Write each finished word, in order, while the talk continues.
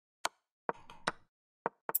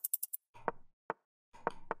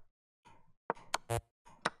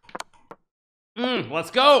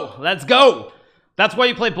Let's go. Let's go. That's why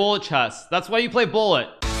you play bullet chess. That's why you play bullet.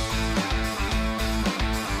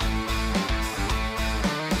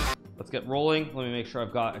 Let's get rolling. Let me make sure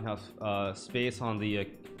I've got enough space on the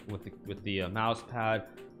with the mouse pad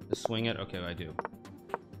to swing it. Okay, I do.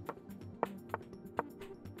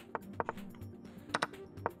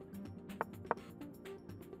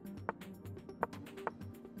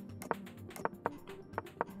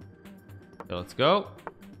 So let's go.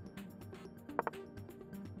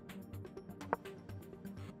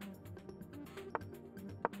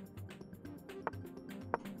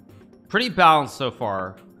 Pretty balanced so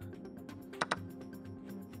far.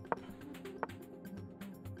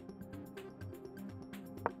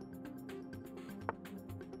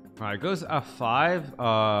 All right, goes F5.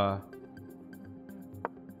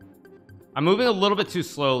 I'm moving a little bit too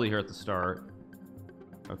slowly here at the start.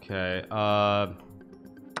 Okay.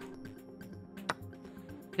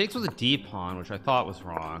 Takes with a D pawn, which I thought was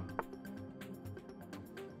wrong.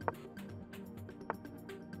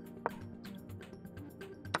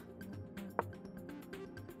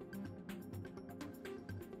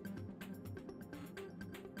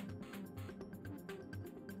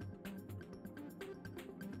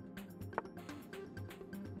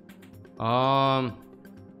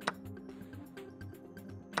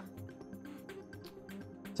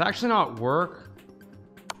 It's actually not work.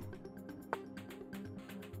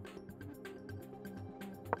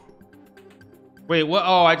 Wait, what?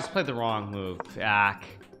 Oh, I just played the wrong move. Ack.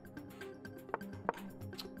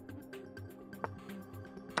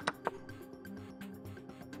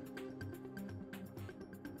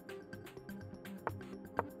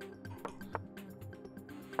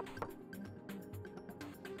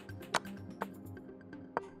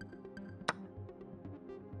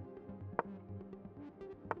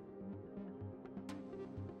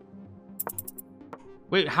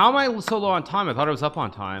 Wait, how am I so low on time? I thought I was up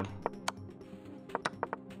on time.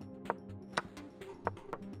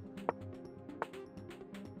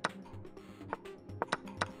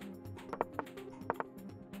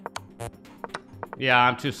 Yeah,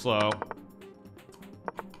 I'm too slow.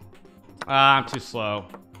 I'm too slow.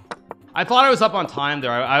 I thought I was up on time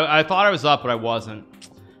there. I thought I was up, but I wasn't.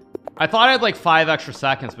 I thought I had like 5 extra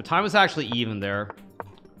seconds, but time was actually even there.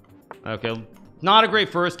 Okay, not a great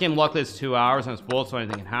first game. Luckily it's 2 hours and it's bullet, so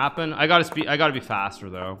anything can happen. I gotta be faster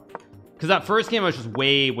though, because that first game I was just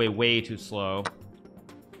way too slow.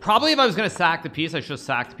 Probably if I was gonna sack the piece, I should have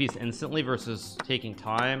sacked the piece instantly versus taking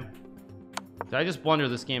time. Did I just blunder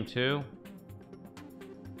this game too?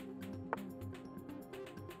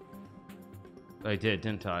 I did,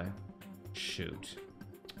 didn't I? Shoot.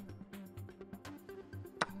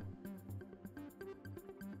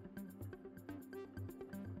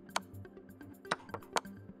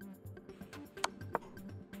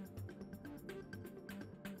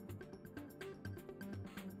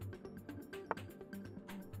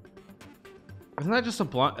 Isn't that just a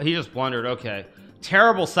blunder? He just blundered. Okay.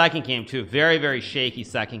 Terrible second game too. Very shaky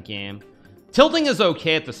second game. Tilting is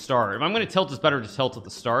okay at the start. If I'm going to tilt, it's better to tilt at the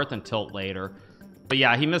start than tilt later. But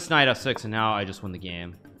yeah, he missed knight f6 and now I just win the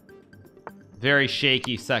game. Very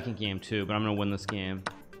shaky second game too, but I'm gonna win this game.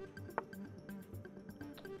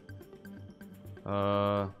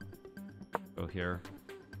 Go here.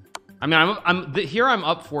 I mean, here I'm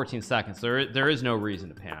up 14 seconds. There is no reason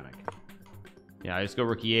to panic. Yeah, I just go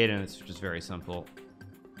rook e8 and it's just very simple.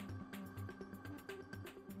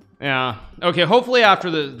 Yeah. Okay, hopefully after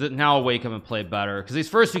now I'll wake up and play better, because these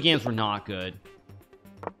first 2 games were not good.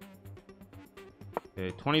 Okay,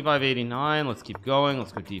 2589. Let's keep going.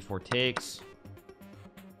 Let's go d4 takes.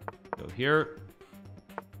 Go here.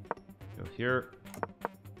 Go here.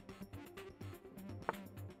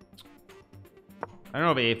 I don't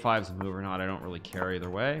know if a5 is a move or not. I don't really care either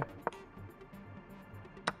way.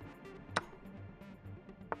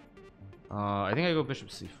 I think I go bishop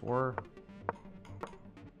c4.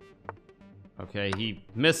 Okay, he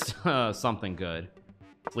missed something good.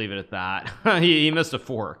 Let's leave it at that. he missed a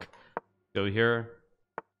fork. Go here.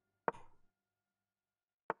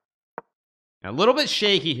 A little bit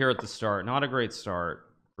shaky here at the start. Not a great start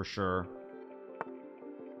for sure.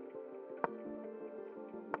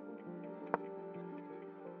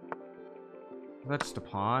 Is that just a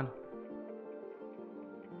pawn?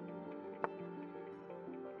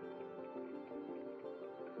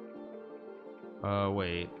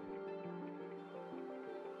 Wait.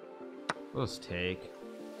 Let's take.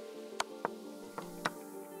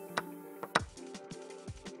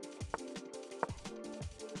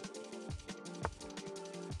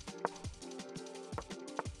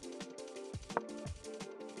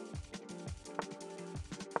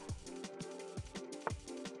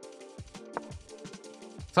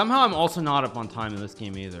 Somehow I'm also not up on time in this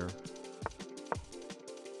game either.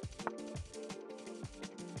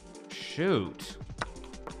 Shoot.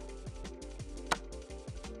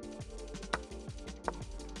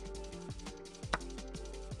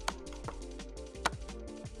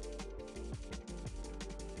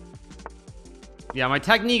 Yeah, my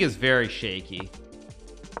technique is very shaky.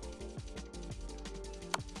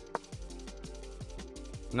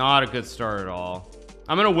 Not a good start at all.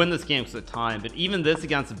 I'm gonna win this game because of time, but even this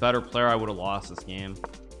against a better player, I would have lost this game.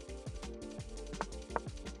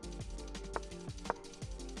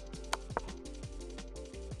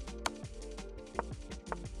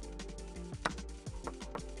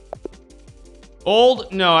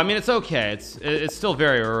 Old? No, I mean, it's okay. It's still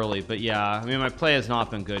very early, but yeah, I mean, my play has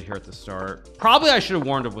not been good here at the start. Probably I should have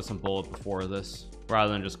warmed up with some bullet before this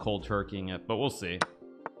rather than just cold turkeying it, but we'll see.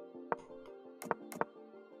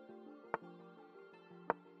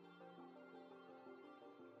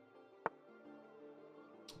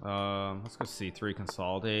 Let's go C3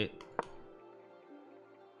 consolidate.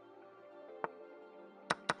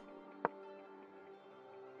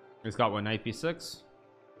 He's got what, knight B6?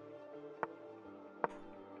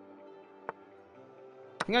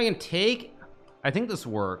 I think I can take. I think this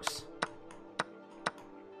works.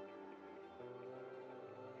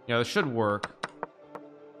 Yeah, this should work.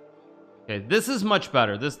 Okay, this is much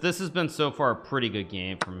better. This has been so far a pretty good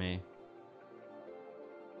game for me.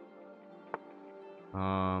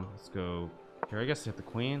 Let's go here. I guess hit the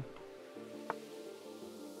queen.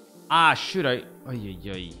 Ah, shoot! I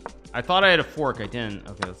thought I had a fork. I didn't.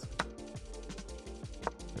 Okay, let's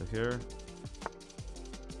go here.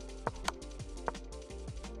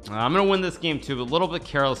 I'm gonna win this game too, but a little bit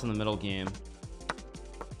careless in the middle game.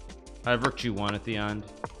 I have rook g1 at the end.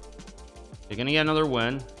 You're gonna get another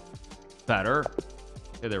win. Better.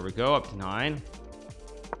 Okay, there we go. Up to 9.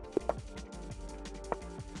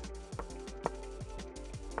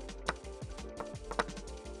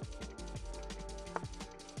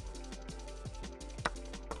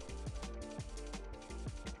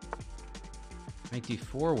 Knight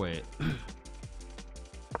d4. Wait.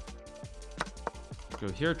 Go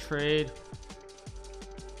here, trade.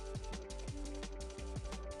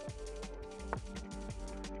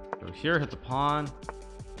 Go here, hit the pawn.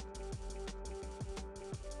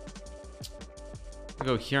 I'll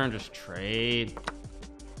go here and just trade.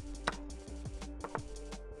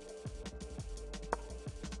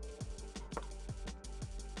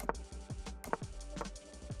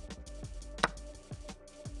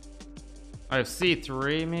 I have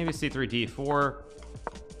c3, maybe c3 d4.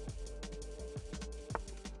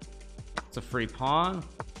 It's a free pawn.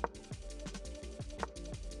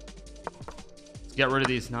 Let's get rid of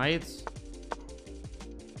these knights.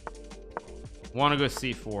 Want to go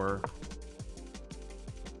c4.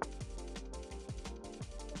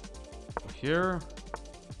 Go here.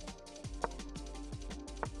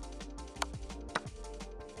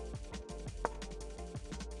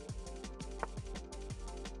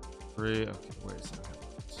 Okay, wait a second.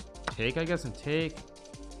 Take, I guess, and take.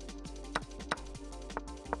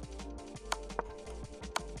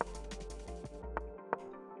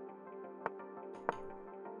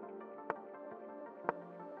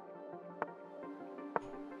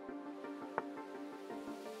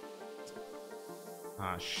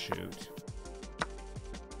 Ah, shoot.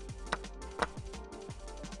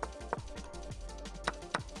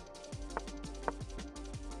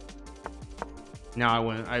 Now I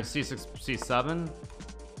win. I have c6, c7.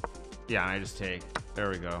 Yeah, I just take. There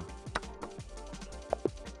we go.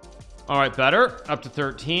 All right, better. Up to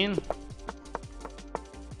 13.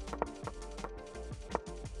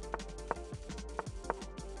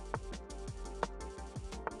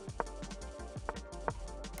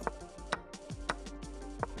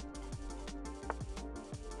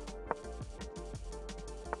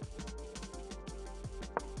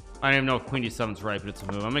 I don't even know if queen d7 is right, but it's a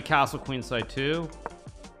move. I'm gonna castle queenside too.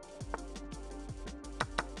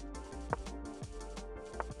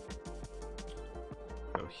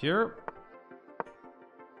 Go here.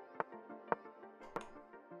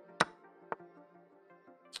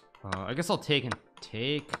 I guess I'll take and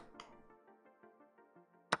take.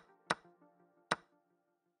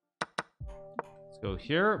 Let's go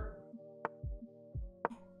here.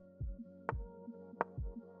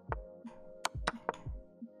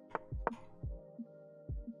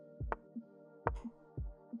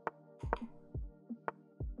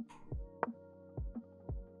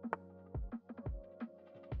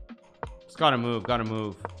 It's gotta move, gotta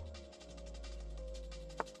move.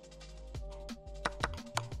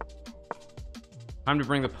 Time to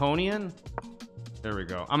bring the pony in. There we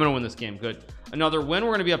go. I'm gonna win this game. Good. Another win.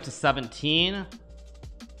 We're gonna be up to 17.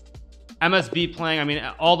 MSB playing. I mean,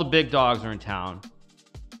 all the big dogs are in town.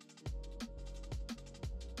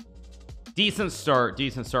 Decent start.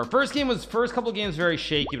 First couple of games very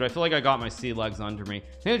shaky, but I feel like I got my sea legs under me.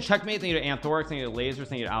 Thank you to Checkmate, thank you to Anthorix, thank you to Lasers,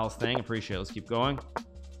 thank you to Alice Thing. Appreciate it. Let's keep going.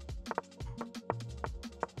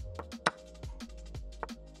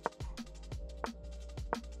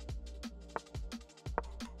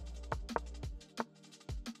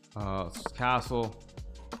 Let's castle.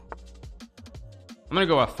 I'm gonna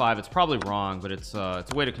go F5. It's probably wrong, but it's a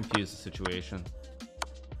way to confuse the situation.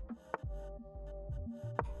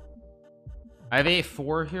 I have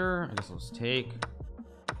A4 here. I guess I'll just take.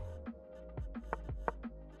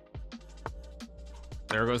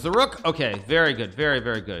 There goes the rook. Okay, very good,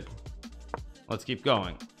 very good. Let's keep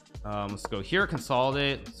going. Let's go here,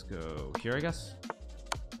 consolidate. Let's go here, I guess.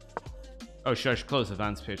 Oh, should I close the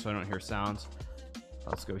events page so I don't hear sounds?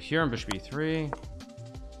 Let's go here and bishop E3.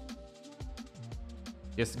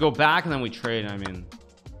 Yes, go back and then we trade. I mean,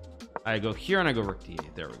 I go here and I go rook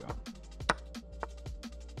D8. There we go.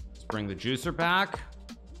 Let's bring the juicer back.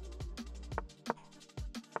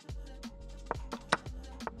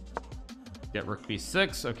 Get rook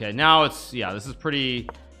B6. Okay, now it's, yeah, this is pretty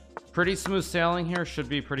smooth sailing here. Should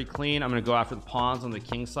be pretty clean. I'm gonna go after the pawns on the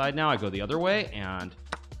king side now. I go the other way and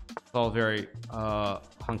it's all very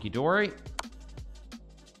hunky-dory.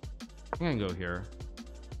 I can go here.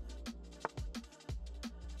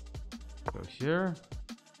 Go here.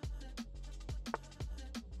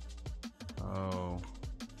 Oh,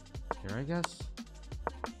 here I guess.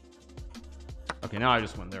 Okay, now I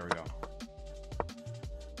just win. There we go.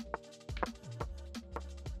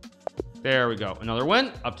 There we go. Another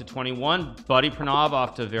win. Up to 21. Buddy Pranav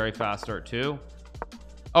off to a very fast start too.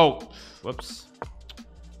 Oh, whoops.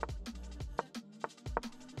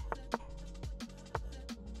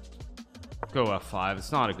 Go F5.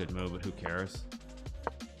 It's not a good move, but who cares?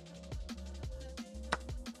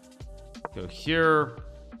 Go here.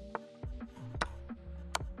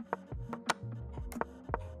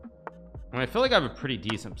 I mean, I feel like I have a pretty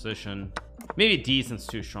decent position. Maybe decent's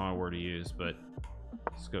too strong a word to use, but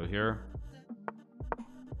let's go here.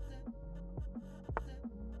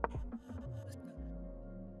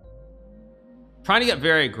 Trying to get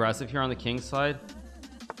very aggressive here on the king side.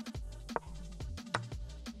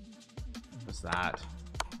 What's that?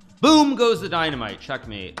 Boom goes the dynamite.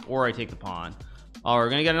 Checkmate. Or I take the pawn. Oh,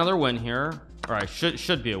 we're gonna get another win here. All right,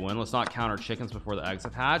 should be a win. Let's not count our chickens before the eggs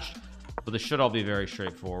have hatched, but this should all be very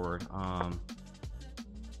straightforward.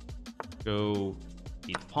 Go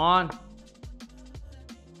eat the pawn.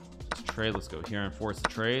 Let's trade. Let's go here and force the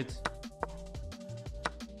trades.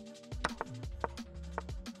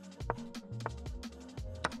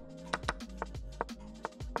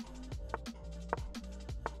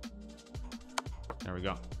 There we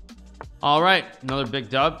go. All right, another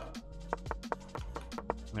big dub.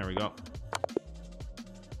 There we go.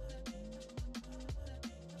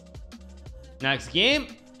 Next game,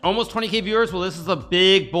 almost 20k viewers. Well, this is a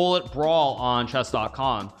big bullet brawl on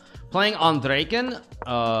chess.com. Playing on Draken. It's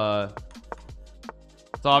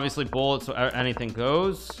obviously bullet, so anything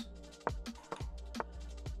goes.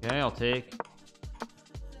 Okay, I'll take.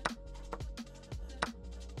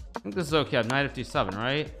 I think this is okay. I have knight f7,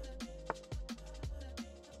 right?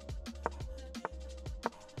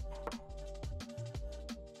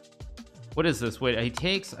 What is this? Wait, he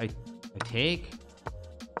takes. I take.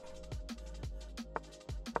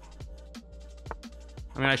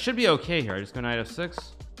 I mean, I should be okay here. I just go knight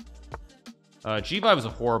f6. G5 is a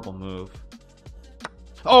horrible move.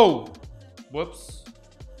 Oh, whoops.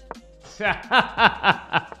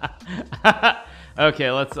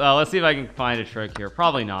 Okay, let's see if I can find a trick here.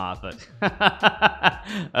 Probably not, but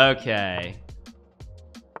okay.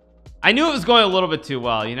 I knew it was going a little bit too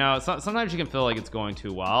well. You know, sometimes you can feel like it's going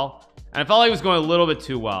too well. And I felt like it was going a little bit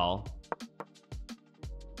too well.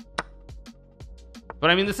 But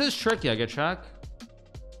I mean, this is tricky. I get check.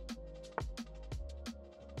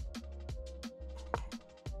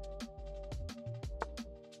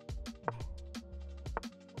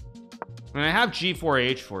 I mean, I have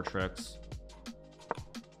G4, H4 tricks.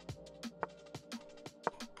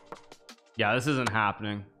 Yeah, this isn't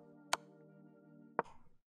happening.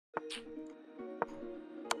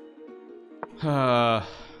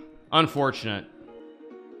 Unfortunate.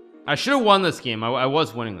 I should have won this game. I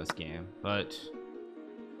was winning this game, but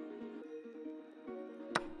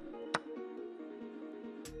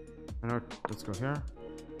I know. Let's go here.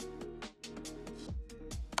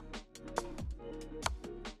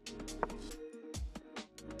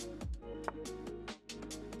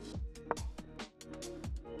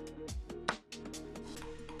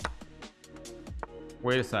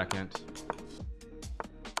 Wait a second.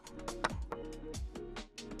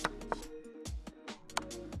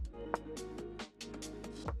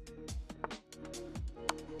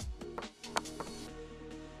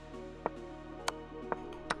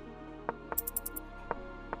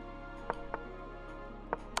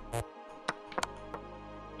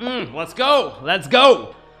 Let's go. Let's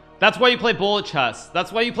go. That's why you play bullet chess.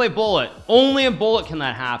 That's why you play bullet. Only in bullet can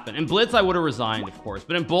that happen. In blitz I would have resigned, of course,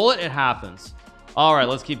 but in bullet it happens. All right,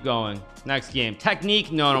 let's keep going. Next game.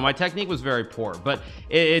 Technique. No, my technique was very poor, but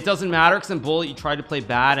it doesn't matter because in bullet you try to play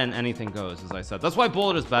bad and anything goes, as I said. That's why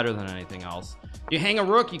bullet is better than anything else. You hang a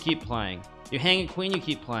rook, you keep playing. You hang a queen, you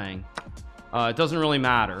keep playing. It doesn't really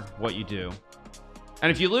matter what you do.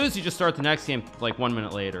 And if you lose, you just start the next game like 1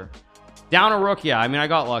 minute later. Down a rook, yeah, I mean I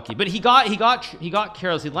got lucky, but he got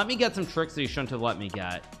careless. He let me get some tricks that he shouldn't have let me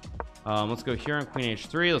get. Let's go here on queen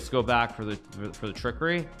h3. Let's go back for the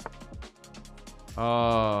trickery.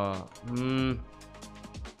 I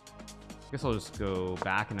guess I'll just go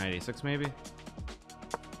back in knight a6 maybe.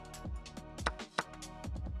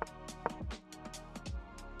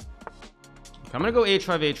 Okay, I'm gonna go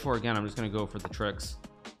h5 h4 again. I'm just gonna go for the tricks.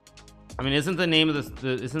 I mean, isn't the name of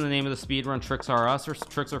the speed run tricks are us, or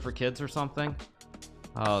tricks are for kids or something?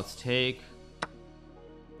 Let's take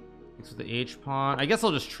with the h pawn. I guess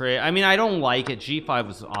I'll just trade. I mean, I don't like it. G5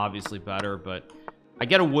 was obviously better, but I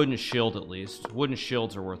get a wooden shield at least. Wooden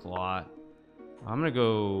shields are worth a lot. I'm gonna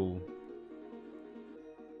go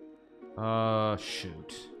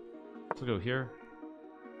shoot. Let's go here.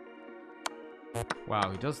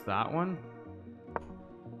 Wow, he does that one.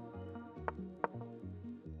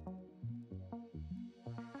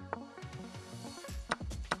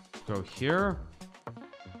 Go here.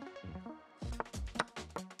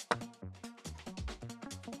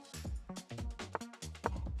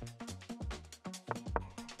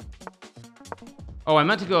 Oh, I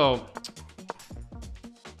meant to go.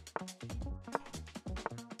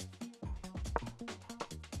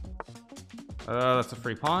 That's a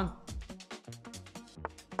free pawn.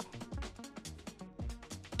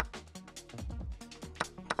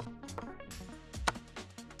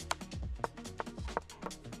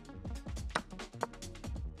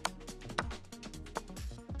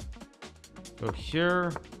 Go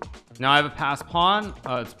here. Now I have a pass pawn.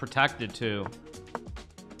 It's protected too.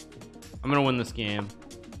 I'm gonna win this game.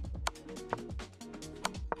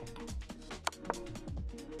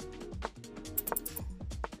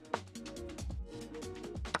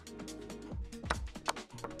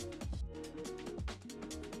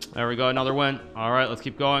 There we go, another win. All right, let's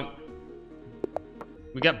keep going.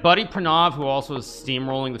 We got Buddy Pranav, who also is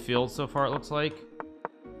steamrolling the field so far, it looks like.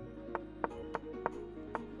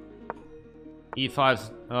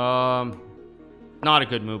 E5's not a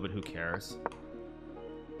good move, but who cares?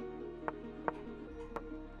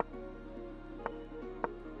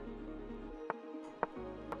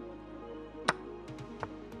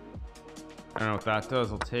 I don't know what that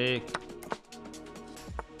does. I'll take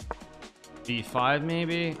B5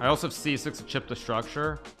 maybe. I also have C6 to chip the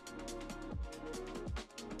structure.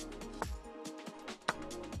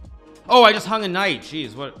 Oh, I just hung a knight.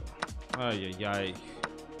 Jeez, what? Oh, yeah.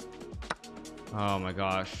 Oh my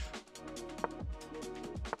gosh.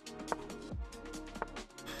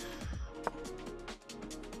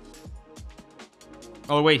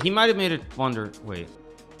 Oh wait, he might have made a blunder. Wait,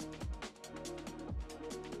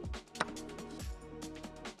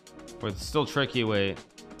 it's still tricky. Wait,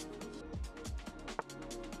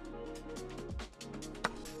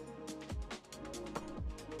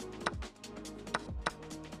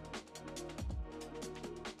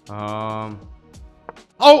 oh,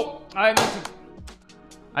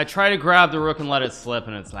 I try to grab the rook and let it slip,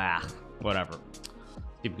 and it's whatever.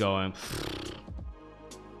 Keep going.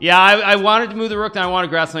 Yeah, I wanted to move the rook, then I wanted to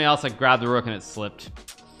grab something else. I grabbed the rook and it slipped.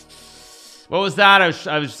 What was that?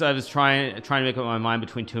 I was trying to make up my mind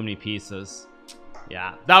between too many pieces.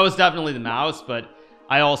 Yeah, that was definitely the mouse, but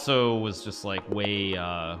I also was just like way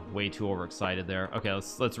too overexcited there. Okay,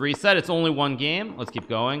 let's reset. It's only one game. Let's keep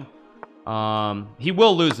going. He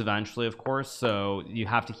will lose eventually, of course, so you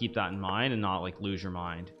have to keep that in mind and not like lose your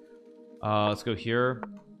mind. Let's go here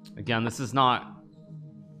again. This is not,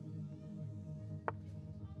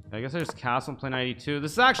 I guess I just castle and play knight e2.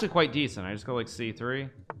 This is actually quite decent. I just go like c3.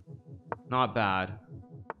 Not bad.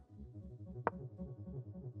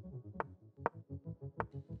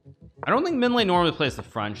 I don't think Minlay normally plays the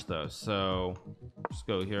French though, so just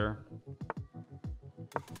go here.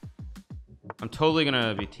 I'm totally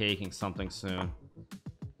gonna be taking something soon.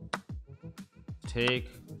 Take.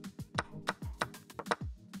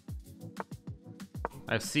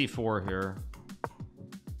 I have c4 here,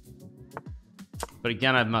 but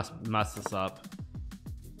again I must mess this up.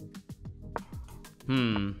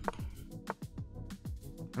 I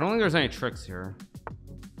don't think there's any tricks here.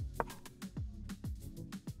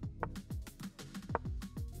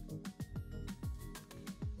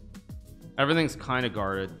 Everything's kind of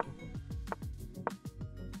guarded.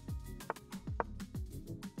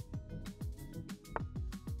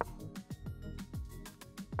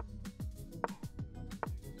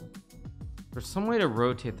 there's some way to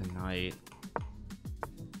rotate the knight.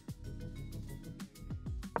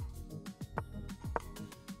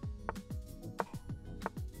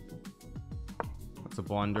 That's a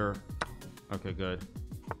blunder. Okay, good.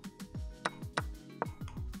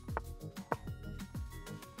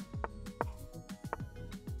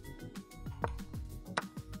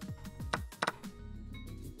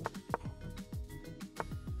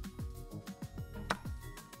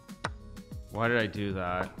 Why did I do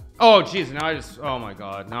that? Oh geez, now I just, oh my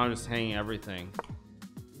god, now I'm just hanging everything.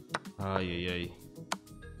 Yeah.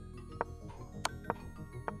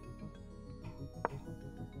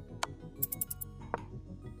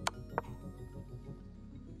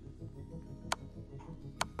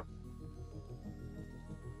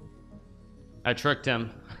 I tricked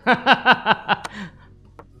him.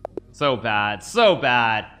 So bad, so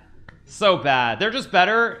bad, so bad. They're just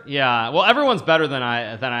better. Yeah, well, everyone's better than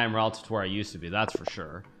I am relative to where I used to be, that's for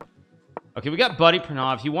sure. Okay, we got Buddy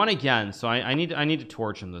Pranav. He won again, so I need to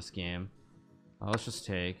torch him this game. Let's just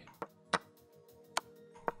take.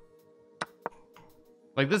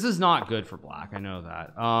 Like, this is not good for black, I know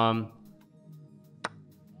that.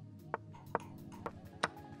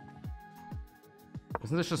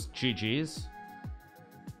 Isn't this just GG's?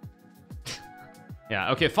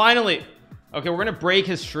 Yeah, okay, finally. Okay, we're gonna break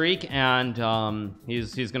his streak, and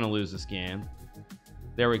he's gonna lose this game.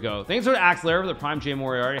 There we go. Thanks for Axler for the Prime, J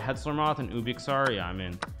Moriarty, Hetzlermoth, and Ubixar. Yeah, I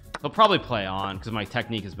mean, he'll probably play on because my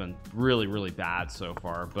technique has been really bad so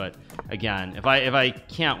far. But again, if I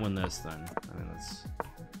can't win this, then I mean, that's,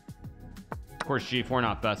 of course, G4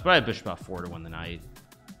 not best, but I have Bishop F4 to win the night.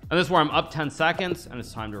 And this is where I'm up 10 seconds, and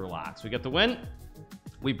it's time to relax. We get the win.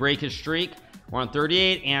 We break his streak. We're on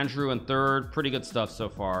 38. Andrew in third. Pretty good stuff so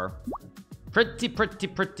far. Pretty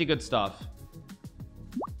good stuff.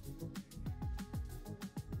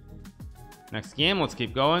 Next game, let's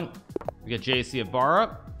keep going. We get JC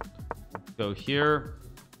Ibarra. Go here.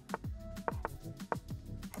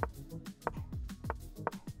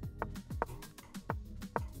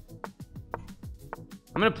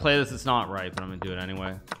 I'm gonna play this. It's not right, but I'm gonna do it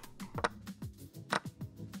anyway.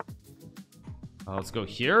 Let's go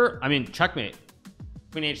here. I mean, checkmate.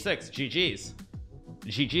 Queen H6. GG's.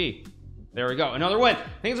 GG. There we go. Another win.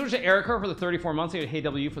 Thanks so much to Erica for the 34 months. Hey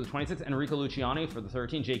W for the 26. Enrico Luciani for the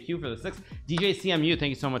 13. JQ for the 6. DJ CMU.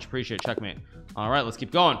 Thank you so much. Appreciate it. Checkmate. All right, let's keep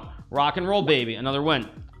going. Rock and roll, baby. Another win.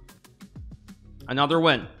 Another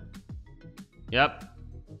win. Yep.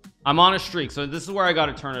 I'm on a streak, so this is where I got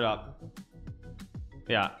to turn it up.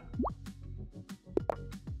 Yeah.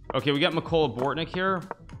 Okay, we got Mikola Bortnik here.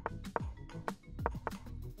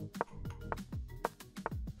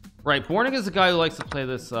 Right, Bortnik is the guy who likes to play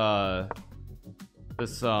this wait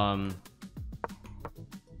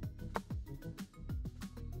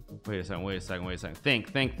a second.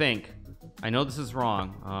 Think. I know this is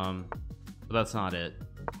wrong, but that's not it.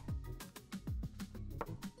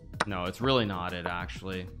 No, it's really not it,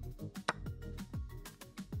 actually.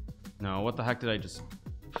 No, what the heck did I just...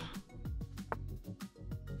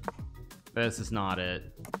 This is not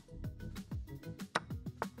it.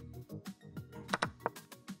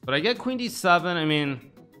 But I get Queen D7. I mean,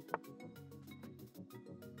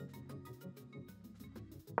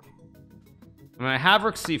 I have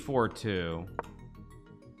Rook C4 too.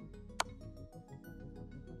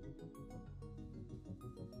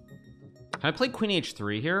 Can I play Queen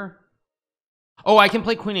H3 here? Oh, I can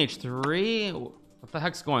play Queen H3. What the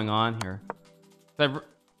heck's going on here?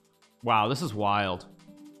 Wow, this is wild.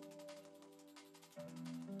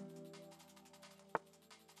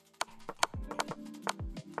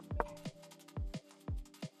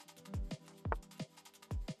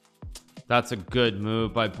 That's a good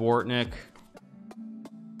move by Bortnik.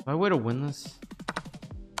 My way to win this.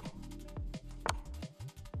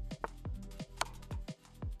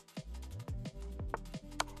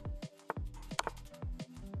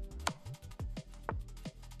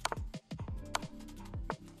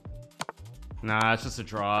 Nah, it's just a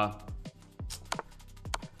draw.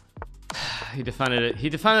 He defended it. He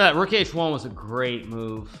defended that. Rook H1 was a great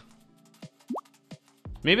move.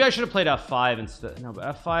 Maybe I should have played F5 instead. No, but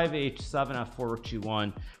F5, H7, F4, Rook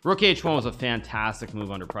G1. Rook H1 was a fantastic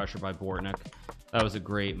move under pressure by Bortnik. That was a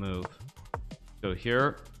great move. Go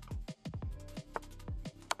here.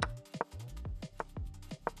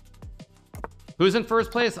 Who's in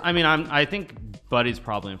first place? I mean, I think Buddy's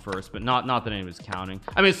probably in first, but not that anybody's counting.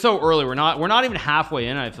 I mean, it's so early. We're not even halfway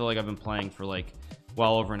in. I feel like I've been playing for like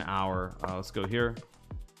well over an hour. Let's go here.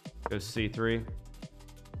 Go C3.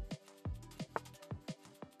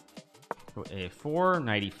 Go A4,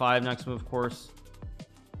 95 next move, of course.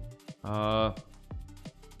 Yeah,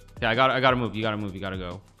 I gotta move. You gotta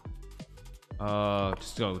go.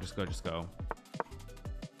 Just go.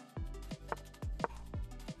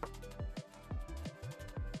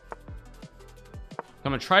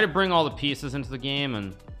 I'm gonna try to bring all the pieces into the game,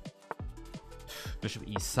 and bishop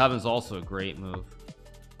e7 is also a great move.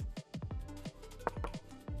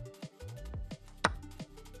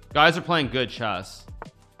 Guys are playing good chess.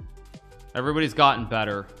 Everybody's gotten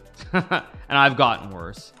better. And I've gotten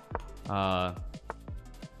worse. I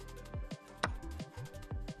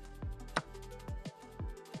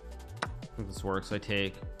think this works. I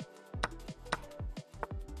take.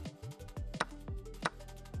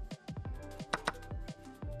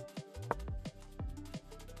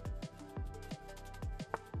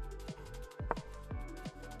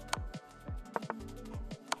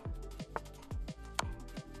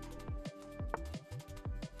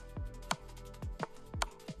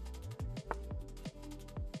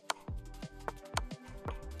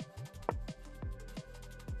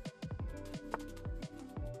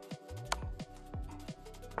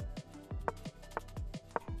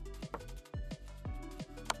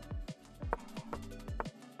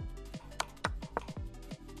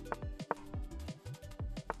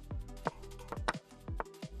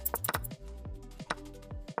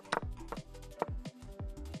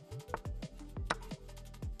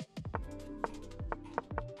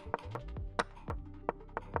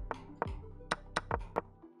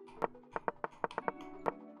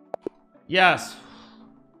 Yes.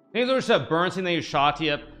 Things are just a Bernstein they use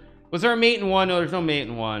Shotty up. Was there a mate in one? No, there's no mate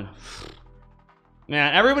in one.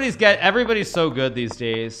 Man, everybody's so good these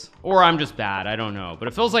days. Or I'm just bad, I don't know. But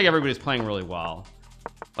it feels like everybody's playing really well.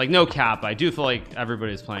 Like, no cap, I do feel like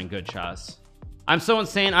everybody's playing good chess. I'm so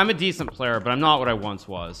insane. I'm a decent player, but I'm not what I once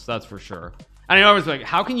was. That's for sure. And I know I was like,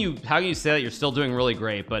 how can you say that you're still doing really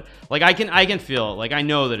great? But like I can feel it. Like I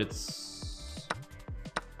know that it's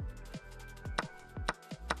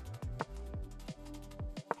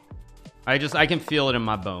I can feel it in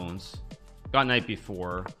my bones. Got knight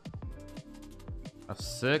b4.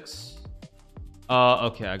 f6.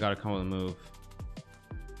 Okay, I gotta come with a move.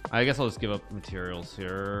 I guess I'll just give up materials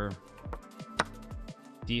here.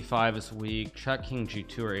 d5 is weak. Check king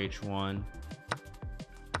g2 or h1.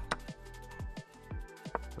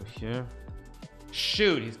 Go here.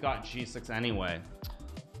 Shoot, he's got g6 anyway.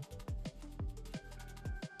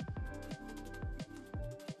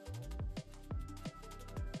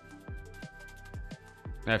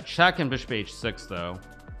 I have check and bishop h6 though.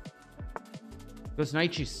 Goes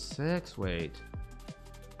knight g6. Wait,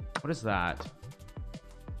 what is that?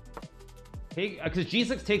 Take, because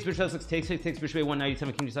g6 takes bishop f6 takes bishop a1 knight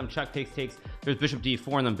e7 king g7 check takes. There's bishop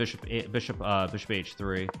d4 and then bishop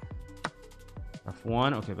h3.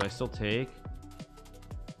 f1. Okay, but I still take.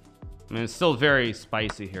 I mean, it's still very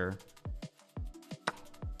spicy here.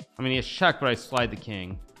 I mean, he has check, but I slide the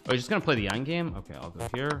king. Oh, he's just gonna play the end game. Okay, I'll go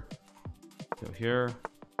here. Go here.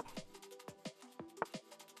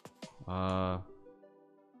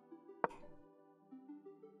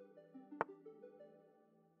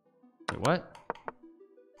 Wait, what?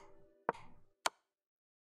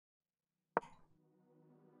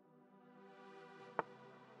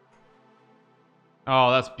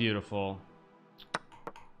 Oh, that's beautiful.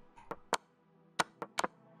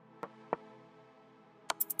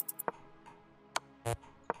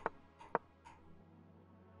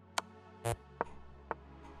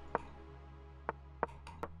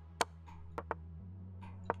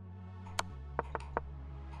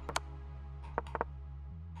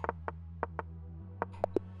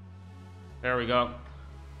 There we go.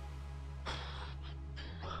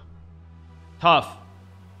 Tough.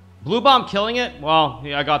 Blue bomb killing it. Well,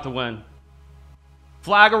 yeah, I got the win.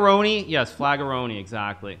 Flaggeroni. Yes, Flaggeroni,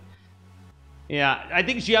 exactly. Yeah, I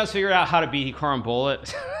think she has figured out how to beat Hikaru and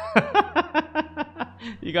Bullet.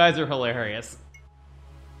 You guys are hilarious.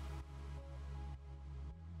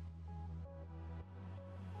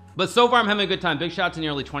 But so far I'm having a good time. Big shout out to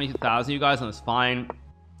nearly 22,000 you guys on this fine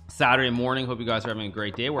Saturday morning. Hope you guys are having a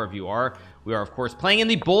great day wherever you are. We are of course playing in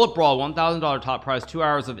the Bullet Brawl, $1,000 top prize, 2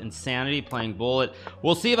 hours of insanity playing Bullet.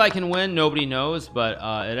 We'll see if I can win. Nobody knows, but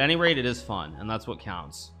at any rate it is fun, and that's what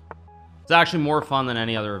counts. It's actually more fun than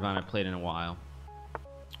any other event I've played in a while.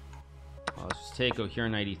 Let's just take go here,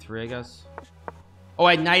 knight e3, I guess. Oh,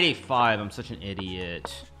 I had knight a5. I'm such an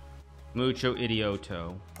idiot. Mucho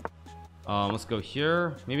idioto. Let's go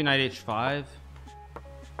here, maybe knight h5.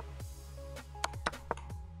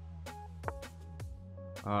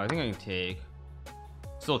 I think I can take.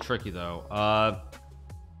 Still tricky though.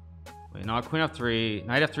 Wait, no, queen f3.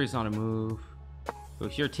 Knight f3 is not a move. Go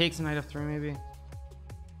here, takes a knight f3 maybe.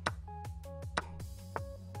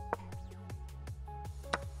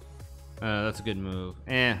 That's a good move.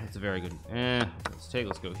 That's a very good.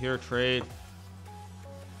 Let's go here. Trade.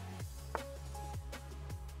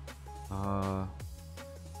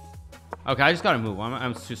 Okay, I just gotta move.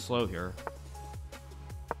 I'm too slow here.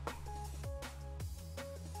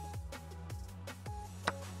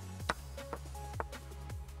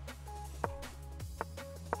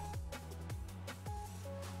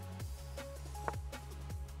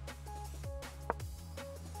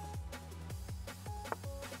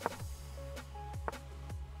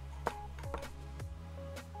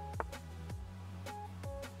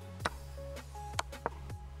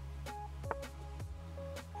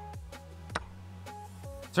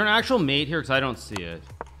 Is there an actual mate here? Because I don't see it.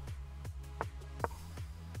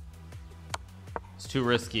 It's too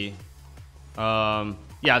risky. Yeah,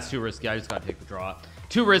 it's too risky. I just gotta take the draw.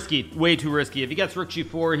 Too risky. Way too risky. If he gets rook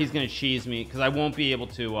g4, he's gonna cheese me because I won't be able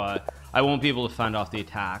to fend off the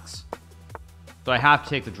attacks. So I have to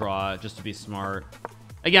take the draw just to be smart.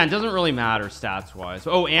 Again, it doesn't really matter stats wise.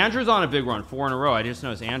 Oh, Andrew's on a big run, 4 in a row. I just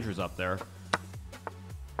noticed Andrew's up there.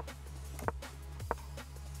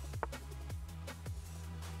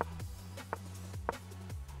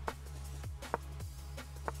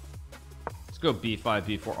 Go b5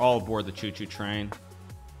 b4 all aboard the choo-choo train.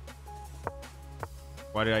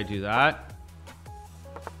 Why did I do that?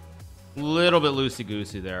 Little bit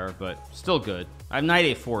loosey-goosey there, but still good. I have knight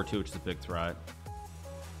a4 too, which is a big threat.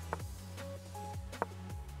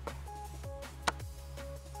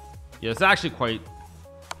 Yeah, it's actually quite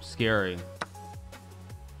scary.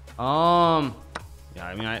 Yeah,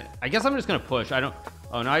 I mean, I guess I'm just gonna push. I don't.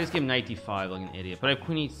 Oh no, I just gave knight d5 like an idiot, but I have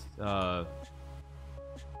queen e.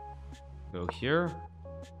 Go here.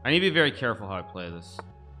 I need to be very careful how I play this.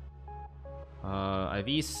 I have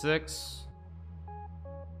e6,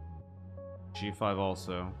 g5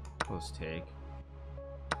 also. Let's take.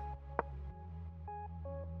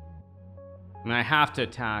 I mean, I have to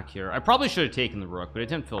attack here. I probably should have taken the rook, but it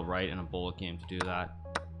didn't feel right in a bullet game to do that.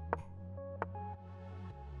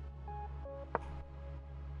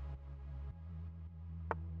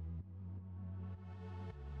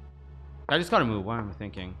 I just gotta move. What am I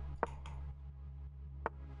thinking?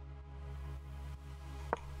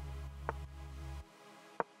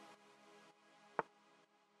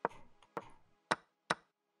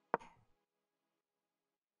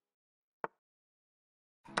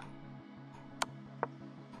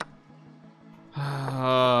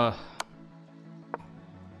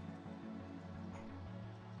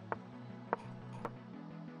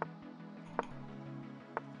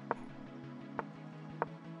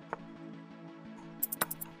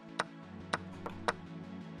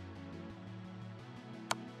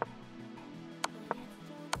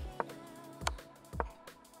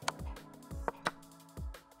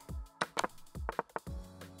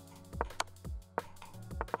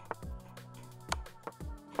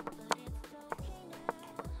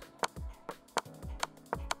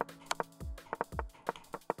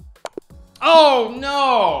 Oh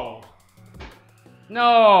no!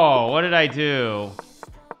 No, what did I do?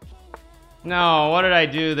 No, what did I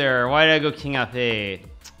do there? Why did I go king f8?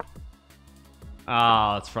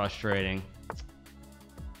 Oh, that's frustrating.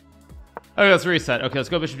 Okay, let's reset. Okay, let's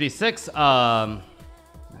go bishop d6.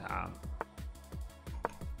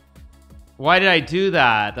 Why did I do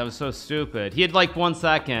that? That was so stupid. He had like 1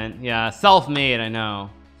 second. Yeah, self-made, I know.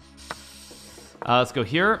 Let's go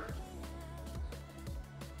here.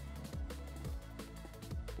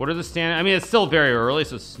 What are the stand? I mean, it's still very early,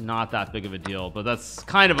 so it's not that big of a deal, but that's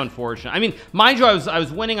kind of unfortunate. I mean, mind you, I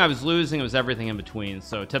was winning, I was losing, it was everything in between,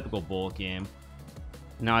 so typical bullet game.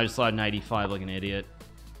 Now I just allowed knight e5 like an idiot.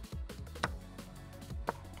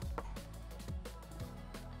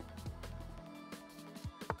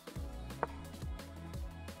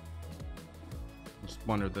 Just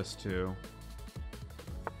wondered this too.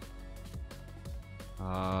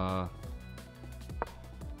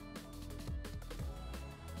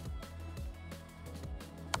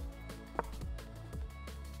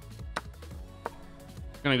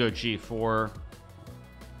 Gonna go g4.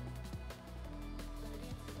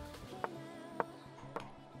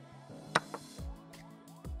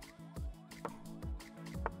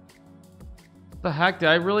 The heck, did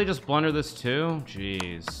I really just blunder this too?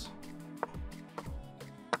 Jeez.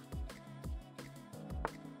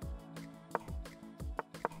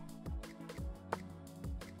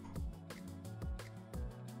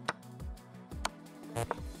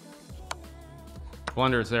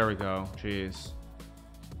 Blunders, there we go. Jeez.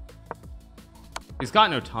 He's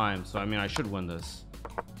got no time, so I mean, I should win this.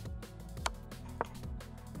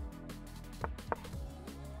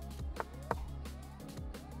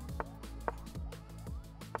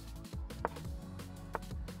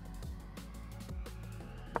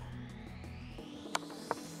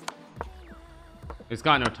 He's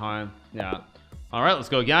got no time. Yeah. All right, let's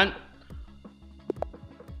go again.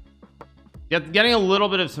 Getting a little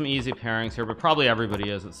bit of some easy pairings here, but probably everybody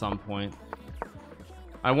is at some point.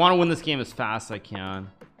 I want to win this game as fast as I can.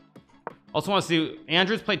 Also want to see,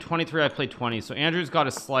 Andrew's played 23, I played 20, so Andrew's got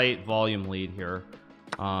a slight volume lead here.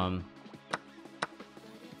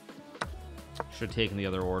 Should have taken the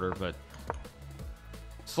other order, but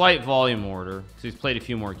slight volume order, so he's played a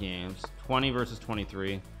few more games. 20 versus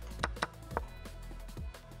 23.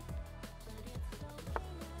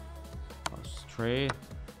 Let's trade.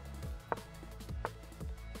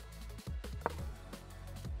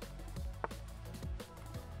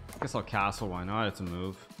 I guess I'll castle, why not? It's a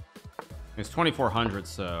move. It's 2400,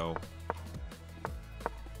 so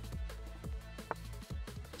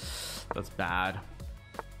that's bad.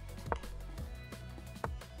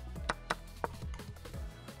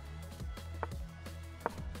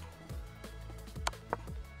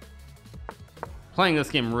 Playing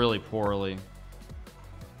this game really poorly.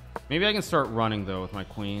 Maybe I can start running though with my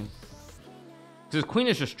queen, because queen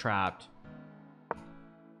is just trapped.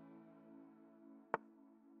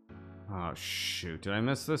 Oh shoot, did I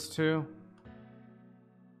miss this too?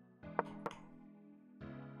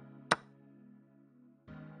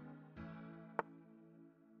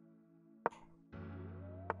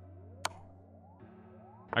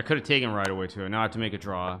 I could have taken right away too. Now I have to make a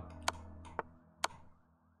draw.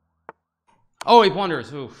 Oh, he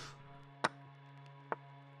blunders. Oof.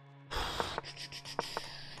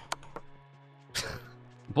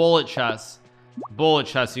 Bullet chess. Bullet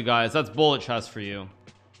chess, you guys. That's bullet chess for you.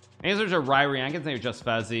 Answers are Ryrie. I can think of just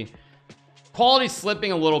Fezzy. Quality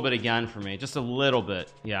slipping a little bit again for me. Just a little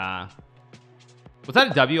bit. Yeah. Was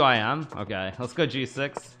that a WIM? Okay. Let's go G6.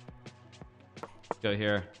 Let's go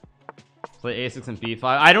here. Play A6 and B5.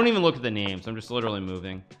 I don't even look at the names. I'm just literally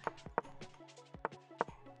moving.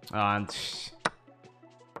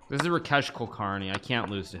 This is Rakesh Kulkarni. I can't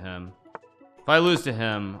lose to him. If I lose to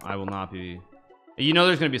him, I will not be. You know,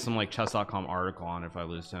 there's gonna be some like chess.com article on it if I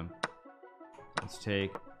lose to him. Let's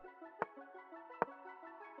take.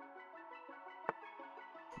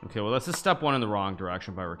 Okay, well, that's a step 1 in the wrong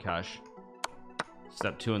direction by Rakesh.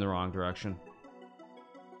 Step 2 in the wrong direction.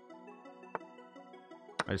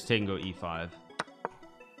 I just take and go E5.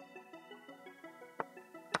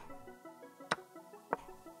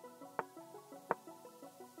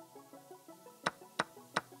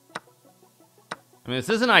 I mean, this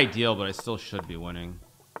isn't ideal, but I still should be winning.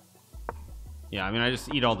 Yeah, I mean, I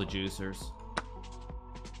just eat all the juicers.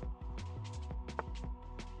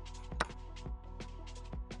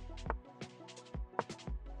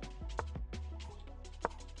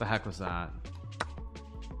 The heck was that?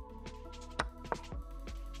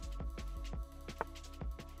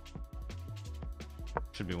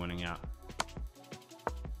 Should be winning, yeah.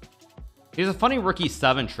 He's a funny rookie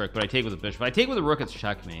 7 trick, but I take with a bishop. If I take with a rook, it's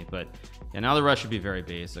checkmate, but yeah, now the rest should be very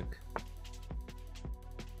basic.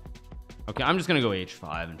 Okay, I'm just gonna go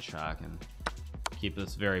H5 and check and keep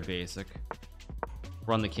this very basic.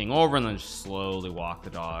 Run the king over and then just slowly walk the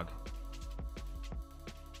dog.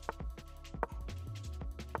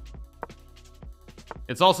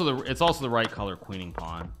 It's also the right color queening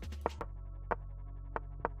pawn.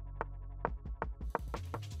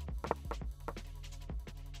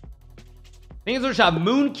 Things are shot.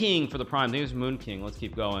 Moon King for the prime. Things Moon King. Let's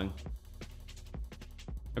keep going.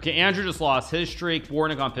 Okay, Andrew just lost his streak.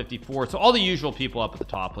 Warnick on 54. So all the usual people up at the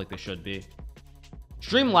top like they should be.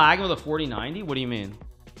 Stream lagging with a 4090? What do you mean?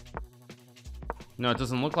 No, it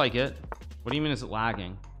doesn't look like it. What do you mean is it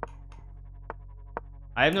lagging?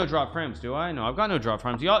 I have no drop frames, do I? No, I've got no drop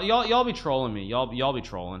frames. Y'all be trolling me. Y'all be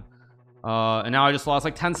trolling. And now I just lost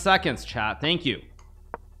like 10 seconds, chat. Thank you.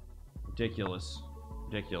 Ridiculous.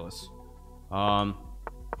 Ridiculous.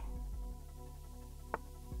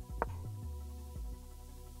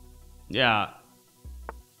 Yeah.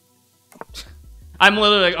 I'm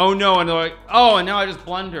literally like, oh no, and they're like, oh, and now I just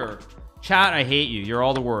blunder. Chat, I hate you. You're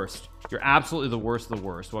all the worst. You're absolutely the worst of the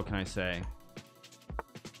worst. What can I say?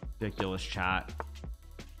 Ridiculous, chat.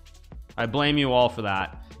 I blame you all for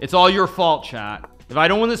that. It's all your fault, chat. If I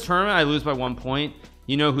don't win this tournament, I lose by 1 point.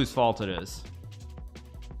 You know whose fault it is.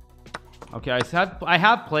 Okay, I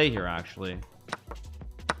have play here actually.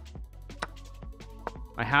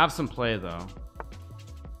 I have some play though.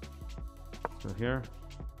 So here,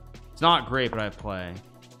 it's not great, but I have play.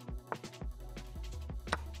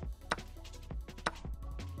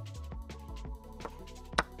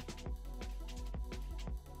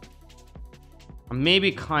 I'm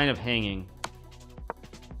maybe kind of hanging.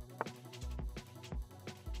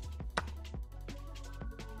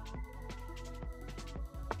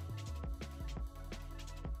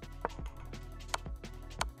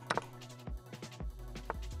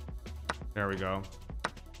 There we go.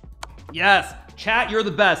 Yes, chat, you're the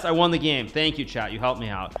best. I won the game. Thank you, chat. You helped me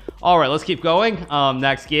out. All right, let's keep going.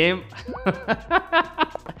 Next game.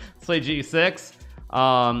 Let's play G6.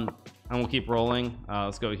 And we'll keep rolling.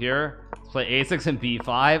 Let's go here. Let's play A6 and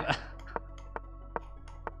B5.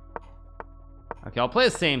 Okay, I'll play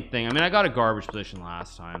the same thing. I mean, I got a garbage position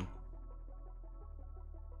last time.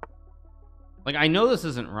 Like, I know this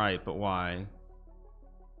isn't right, but why?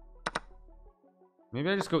 Maybe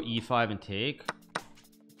I just go E5 and take. I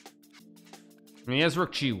mean, he has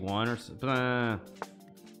rook G1 or something.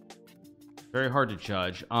 Very hard to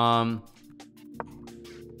judge.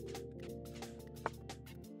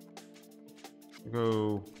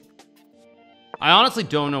 Go. I honestly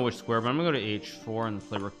don't know which square, but I'm gonna go to H4 and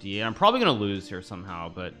play rook D8. I'm probably gonna lose here somehow,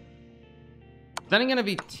 but then again, if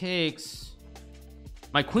he takes,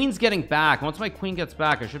 my queen's getting back. Once my queen gets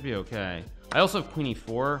back, I should be okay. I also have queen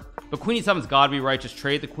E4, but queen E7's got to be right. Just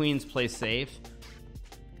trade the queens, play safe.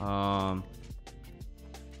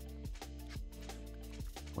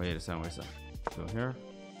 Wait a second. Go here.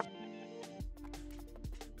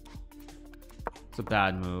 It's a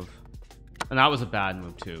bad move, and that was a bad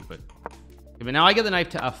move too. But now I get the knife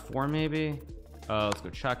to F4 maybe. Let's go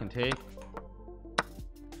check and take.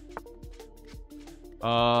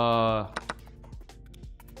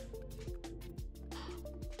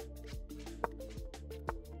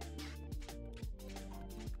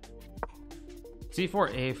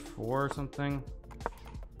 C4 A4 or something.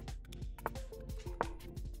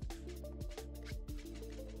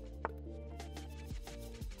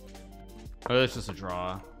 Oh, that's just a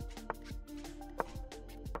draw.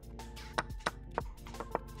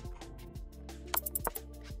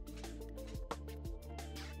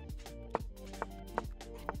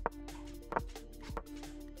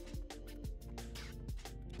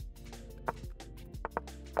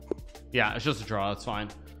 Yeah, it's just a draw. That's fine.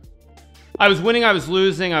 I was winning, I was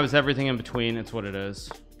losing, I was everything in between. It's what it is.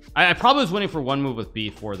 I probably was winning for one move with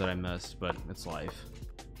B4 that I missed, but it's life.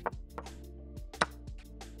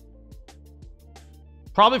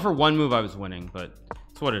 Probably for one move I was winning, but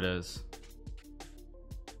it's what it is.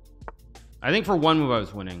 I think for one move I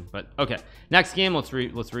was winning, but okay. Next game, let's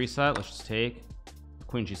reset. Let's just take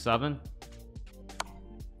Queen G7.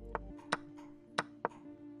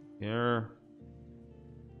 Here.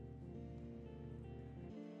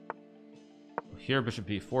 Here, Bishop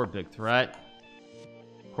B4, big threat.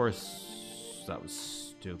 Of course, that was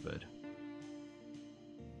stupid.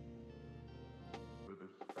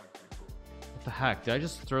 What the heck? Did I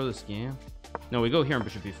just throw this game? No, we go here on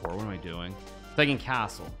Bishop B4. What am I doing? Taking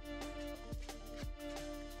castle.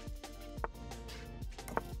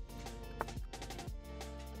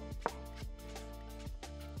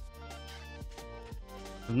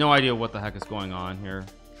 I have no idea what the heck is going on here.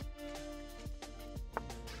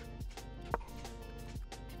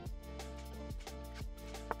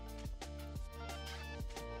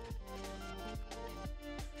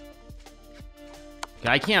 Okay,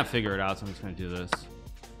 I can't figure it out, so I'm just gonna do this.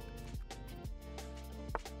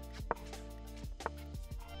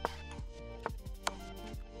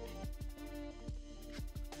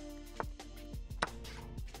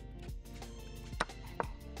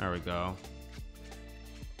 There we go.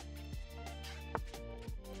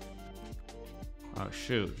 Oh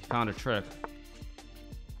shoot, he found a trick.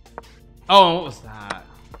 Oh, and what was that?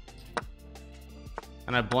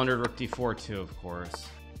 And I blundered rook d4 too, of course.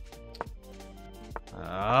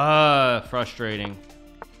 Frustrating.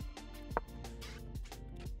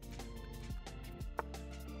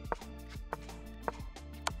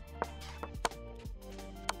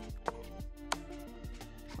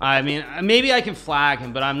 I mean, maybe I can flag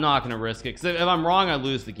him, but I'm not going to risk it, because if I'm wrong, I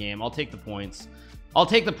lose the game. I'll take the points. I'll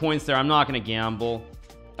take the points there. I'm not going to gamble.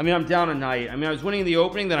 I mean, I'm down a knight. I mean, I was winning the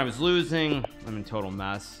opening, then I was losing. I'm in total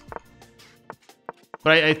mess.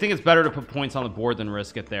 But I think it's better to put points on the board than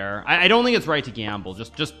risk it there. I don't think it's right to gamble.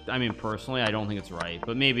 I mean, personally, I don't think it's right.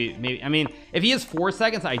 But maybe. I mean, if he has 4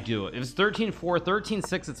 seconds, I do it. If it's 13-4,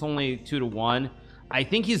 13-6, it's only 2-1. I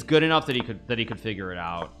think he's good enough that he could figure it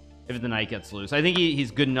out if the knight gets loose. I think he's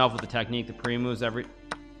good enough with the technique, the pre-moves,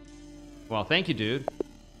 Well, thank you, dude.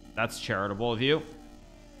 That's charitable of you.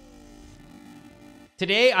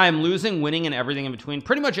 Today, I'm losing, winning, and everything in between.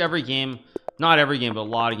 Pretty much every game. Not every game, but a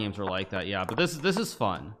lot of games are like that. Yeah, but this is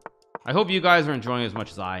fun. I hope you guys are enjoying it as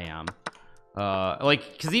much as I am.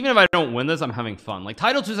 Like, because even if I don't win this, I'm having fun. Like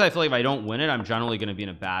Title 2s, I feel like if I don't win it, I'm generally going to be in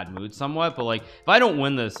a bad mood somewhat. But like, if I don't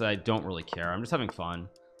win this, I don't really care. I'm just having fun.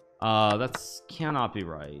 That's cannot be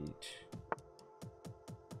right.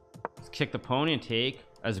 Let's kick the pony and take.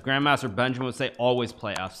 As Grandmaster Benjamin would say, always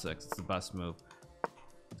play f6. It's the best move.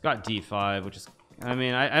 It's got d5, which is I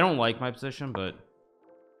mean, I don't like my position, but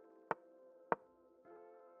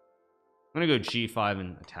I'm gonna go g5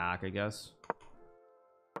 and attack, I guess.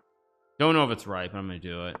 Don't know if it's right, but I'm gonna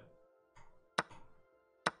do it.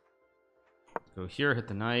 Go here, hit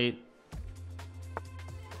the knight.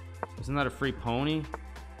 Isn't that a free pony?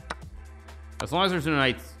 As long as there's no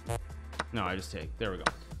knights. No, I just take. There we go.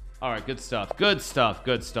 All right, good stuff. Good stuff.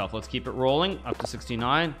 Good stuff. Let's keep it rolling. Up to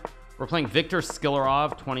 69. We're playing Victor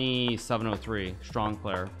Skillarov, 2703. Strong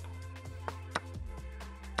player.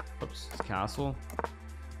 Oops, it's castle.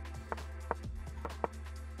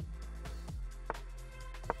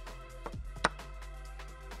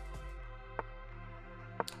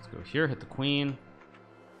 Let's go here, hit the queen.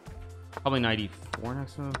 Probably 94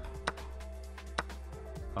 next move.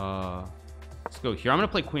 Let's go here. I'm gonna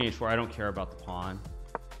play queen h4. I don't care about the pawn.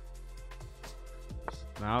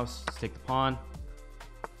 Mouse, let's take the pawn.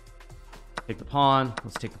 Take the pawn.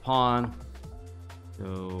 Let's take the pawn.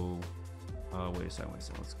 Go. Wait a second.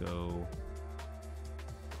 Let's go.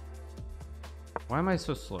 Why am I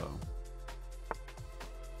so slow?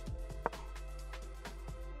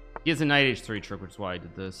 He has a knight h3 trick, which is why I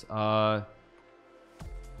did this. Why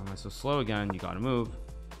am I so slow again? You gotta move.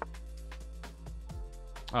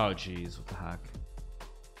 Oh geez, what the heck?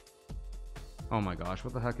 Oh my gosh,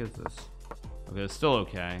 what the heck is this? Okay, it's still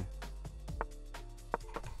okay.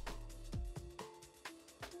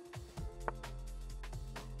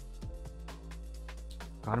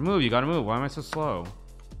 Gotta move, you gotta move. Why am I so slow?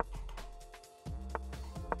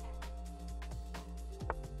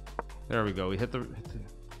 There we go. We hit the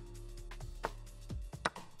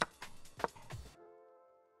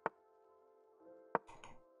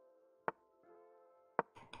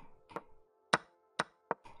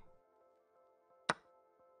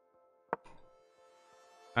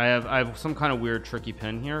I have some kind of weird tricky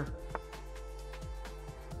pin here.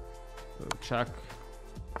 So check.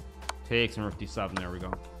 Takes and rook d7. There we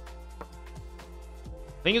go.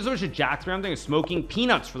 Thank you so much to Jack 3. I'm thinking smoking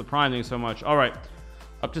peanuts for the prime. Thank you so much. All right,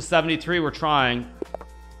 up to 73. We're trying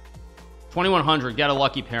 2100. Get a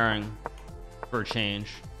lucky pairing for a change.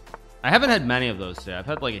 I haven't had many of those today. I've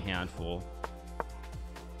had like a handful.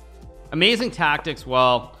 Amazing tactics.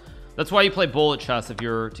 Well, that's why you play bullet chess if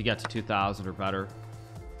you're to get to 2000 or better.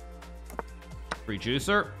 Free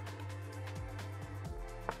juicer.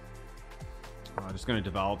 Just going to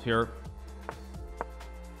develop here.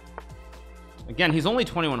 Again, he's only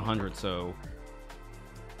 2100, so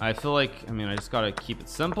I feel like, I mean, I just got to keep it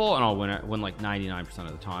simple and I'll win like 99%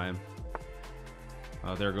 of the time.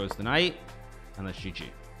 There goes the knight, and that's GG.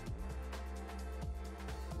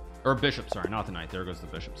 Or bishop, sorry, not the knight. There goes the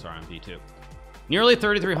bishop. Sorry, I'm b2. Nearly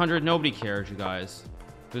 3300. Nobody cares, you guys.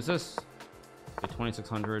 Who's this? Okay,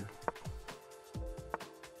 2600.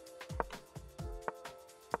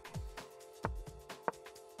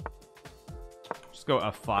 Just go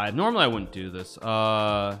f5. Normally I wouldn't do this.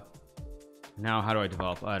 Now how do I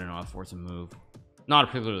develop? I don't know. F4's a move. Not a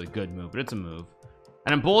particularly good move, but it's a move.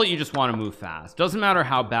 And in bullet, you just want to move fast. Doesn't matter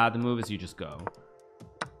how bad the move is, you just go.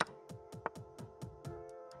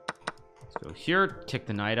 Let's go here. Kick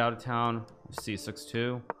the knight out of town.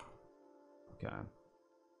 c6-2. Okay.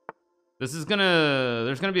 This is gonna,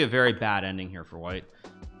 there's gonna be a very bad ending here for white.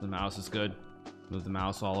 The mouse is good. Move the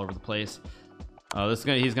mouse all over the place. This is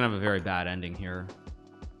gonna, he's gonna have a very bad ending here.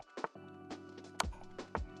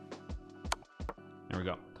 There we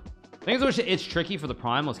go. I think it's tricky for the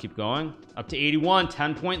prime. Let's keep going. Up to 81,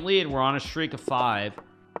 10-point lead. We're on a streak of 5.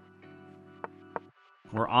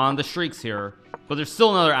 We're on the streaks here, but there's still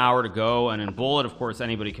another hour to go. And in bullet, of course,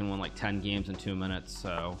 anybody can win like 10 games in 2 minutes.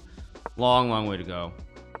 So long way to go.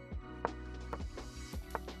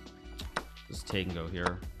 Just take and go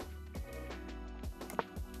here.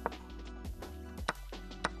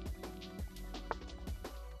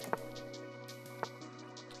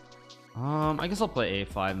 I guess I'll play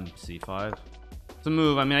a5 and c5. It's a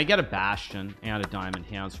move. I mean, I get a bastion and a diamond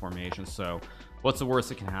hands formation, so what's the worst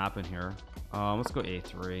that can happen here? Let's go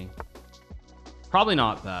a3. Probably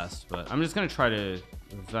not best, but I'm just gonna try to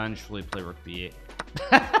eventually play rook b8.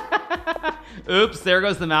 Oops, there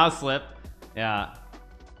goes the mouse slip. Yeah,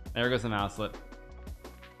 there goes the mouse slip.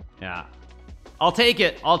 Yeah, I'll take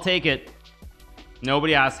it. I'll take it.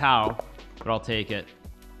 Nobody asked how, but I'll take it.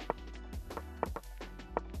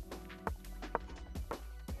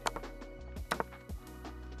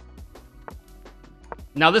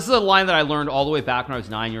 Now this is a line that I learned all the way back when I was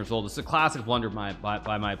 9 years old. It's a classic blunder by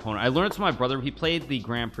my opponent. I learned it from my brother. He played the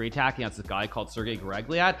Grand Prix attack against a guy called Sergei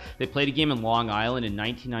Goregliat. They played a game in Long Island in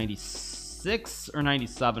 1996 96 or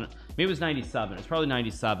 97. Maybe it was 97. It's probably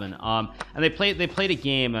 97. And they played a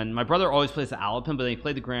game, and my brother always plays the Alapin, but they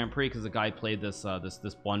played the Grand Prix because the guy played this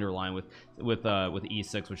this blunder line with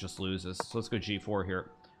E6, which just loses. So let's go G4 here.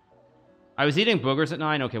 I was eating boogers at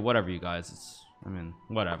 9. Okay, whatever, you guys. I mean,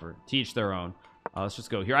 whatever. Teach their own. Let's just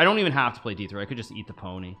go here. I don't even have to play D3. I could just eat the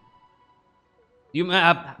pony. You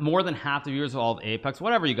have more than half the viewers of all of Apex.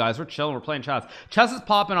 Whatever, you guys. We're chilling. We're playing chess. Chess is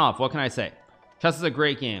popping off. What can I say? Chess is a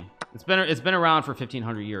great game. It's been around for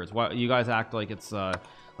 1500 years. What you guys act like it's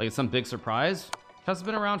some big surprise? Chess has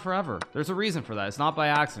been around forever. There's a reason for that. It's not by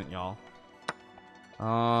accident, y'all.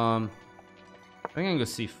 I think I can go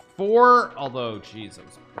C4. Although, geez, that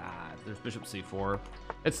was bad. There's Bishop C4.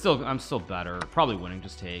 I'm still better. Probably winning.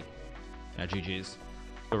 Just take. Yeah, GG's.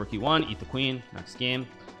 Go over Key1. Eat the queen. Next game.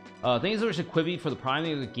 Thank you so much to Quibi for the prime.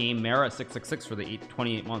 Thank you to the game Mara 666 for the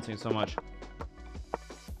 28 months. Thank you so much.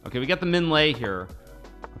 Okay, we get the min lay here.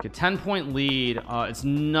 Okay, 10-point lead. It's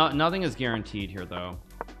not, nothing is guaranteed here though.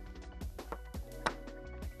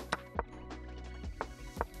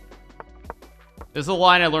 This is a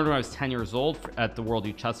line I learned when I was 10 years old at the World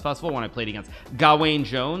Youth Chess Festival when I played against Gawain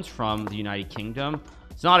Jones from the United Kingdom.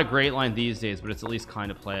 It's not a great line these days, but it's at least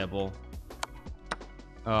kind of playable.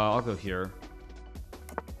 I'll go here.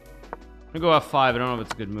 I'm gonna go F5. I don't know if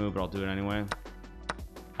it's a good move, but I'll do it anyway.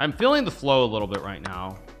 I'm feeling the flow a little bit right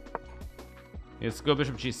now. Let's go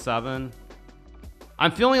Bishop G7.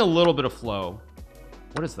 I'm feeling a little bit of flow.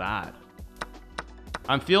 What is that?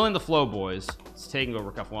 I'm feeling the flow, boys. Let's take and go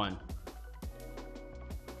Rook F1.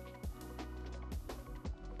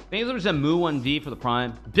 Thank you so much to Moo1V for the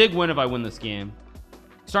prime. Big win if I win this game.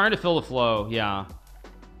 Starting to feel the flow. Yeah.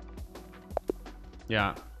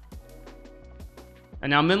 Yeah. And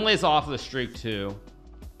now Minlay's off of the streak too.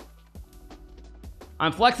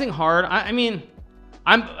 I'm flexing hard. I mean,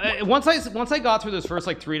 once I got through those first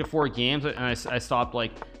like 3 to 4 games and I stopped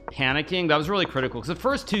like panicking. That was really critical because the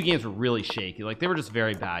first 2 games were really shaky. Like they were just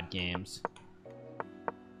very bad games.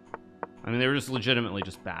 I mean, they were just legitimately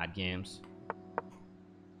just bad games.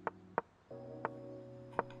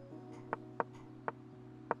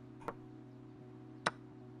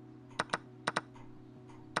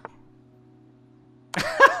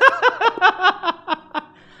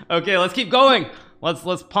 Okay, let's keep going.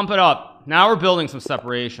 Let's pump it up. Now we're building some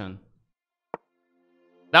separation.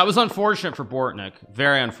 That was unfortunate for Bortnik.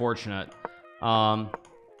 Very unfortunate.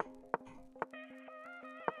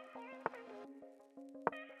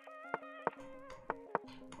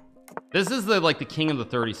 This is the king of the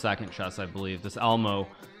 30-second chess, I believe. This Elmo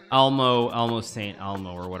Saint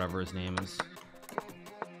Elmo or whatever his name is.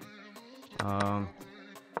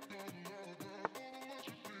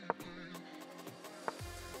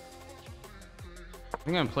 I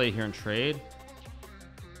think I'm gonna play here and trade.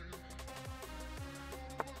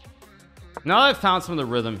 Now that I've found some of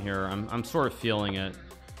the rhythm here, I'm sort of feeling it.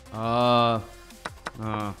 I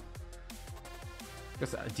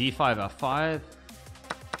guess D5 F5. Is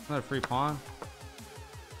that a free pawn?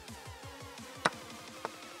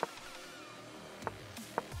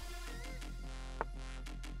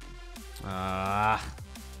 Go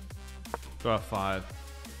F5.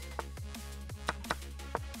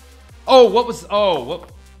 Oh,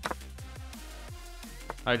 what?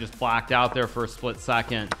 I just blacked out there for a split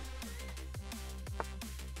second.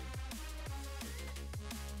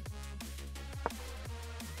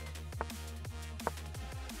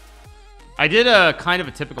 I did a kind of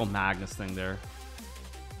a typical Magnus thing there.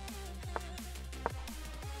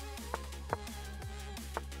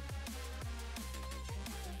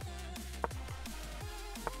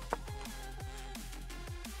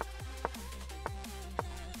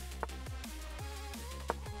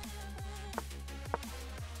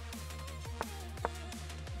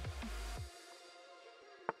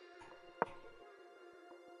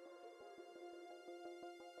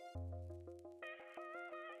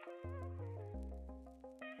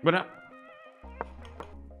 But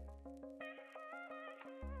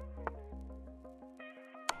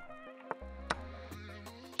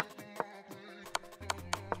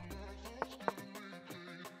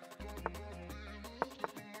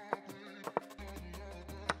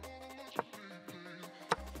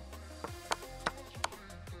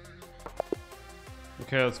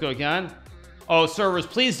okay, let's go again. Oh, servers,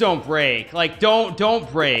 please don't break. Like, don't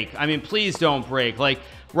break. I mean, please don't break. Like,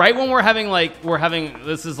 right when we're having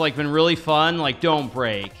this has like been really fun, like, don't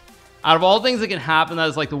break. Out of all things that can happen, that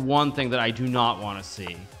is like the one thing that I do not want to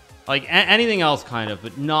see. Like anything else kind of,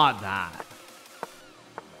 but not that.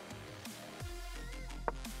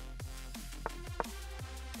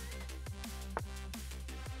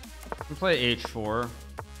 We play H4.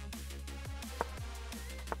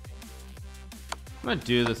 I'm gonna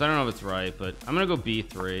do this. I don't know if it's right, but I'm gonna go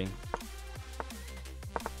b3.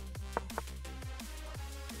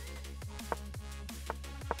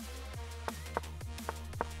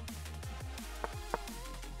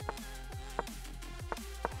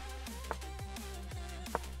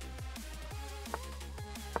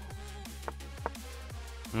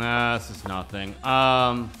 Nah, this is nothing.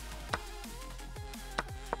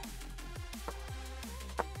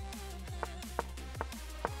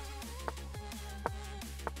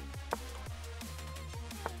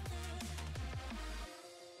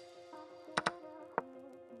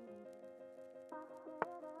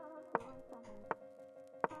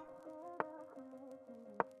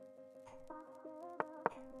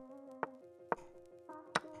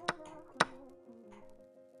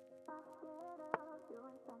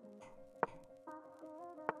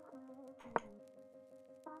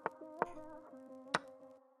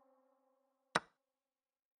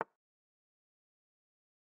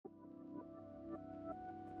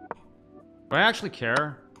 Do I actually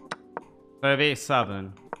care? I have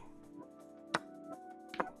a7.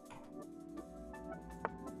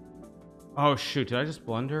 Oh shoot, did I just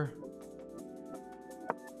blunder?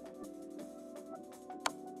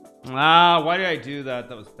 Ah, why did I do that?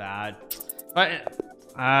 That was bad. But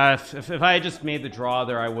if I had just made the draw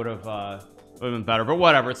there, I would have been better. But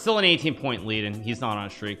whatever, it's still an 18-point lead and he's not on a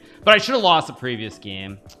streak. But I should have lost the previous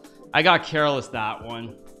game. I got careless that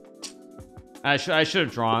one. I should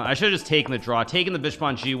have drawn. I should have just taken the draw, taken the bishop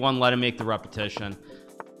on g1, let him make the repetition.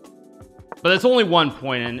 But it's only 1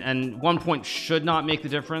 point, and 1 point should not make the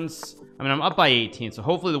difference. I mean, I'm up by 18, so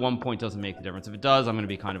hopefully the 1 point doesn't make the difference. If it does, I'm going to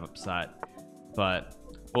be kind of upset, but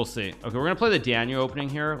we'll see. Okay, we're going to play the Daniel opening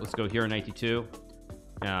here. Let's go here, knight d2.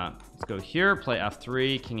 Yeah, let's go here, play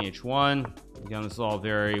f3, king h1. Again, this is all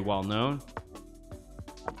very well known.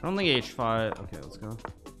 I don't think h5. Okay, let's go.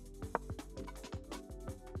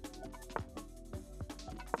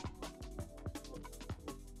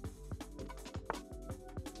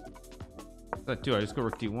 What do I just go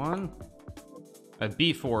rook d1? I have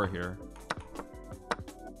b4 here.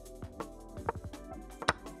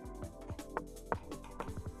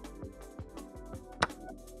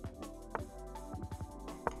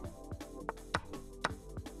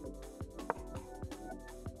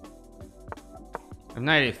 I have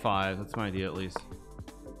knight a5. That's my idea, at least.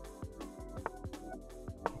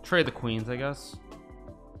 Trade the queens, I guess.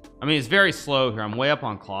 I mean, it's very slow here. I'm way up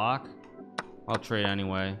on clock. I'll trade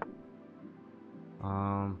anyway.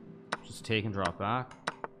 Just take and drop back.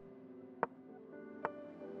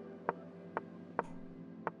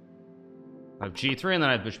 I have g3 and then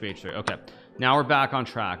I have bishop h3. Okay, now we're back on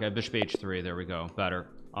track. I have bishop h3. There we go. Better.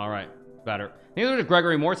 All right, better. Thank you to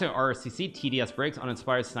Gregory Morton, RCC, TDS Breaks,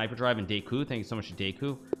 Uninspired Sniper Drive, and Deku. Thank you so much to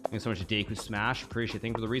Deku. Thank you so much to Deku Smash. Appreciate it.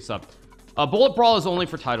 Thank you for the resub. Bullet Brawl is only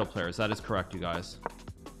for title players. That is correct, you guys.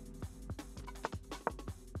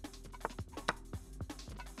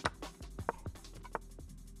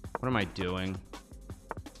 What am I doing?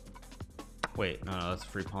 Wait, no, that's a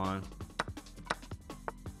free pawn.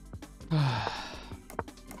 I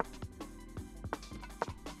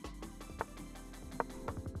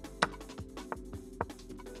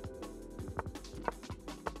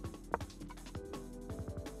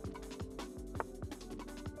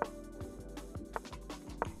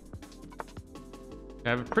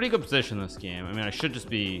have a pretty good position in this game. I mean, I should just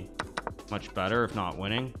be much better, if not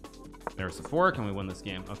winning. There's the fork. Can we win this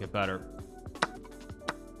game? Okay, better.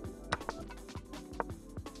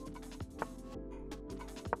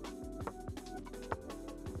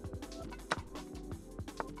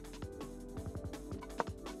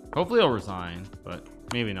 Hopefully he'll resign, but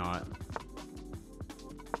maybe not.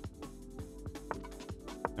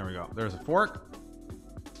 There we go. There's a fork.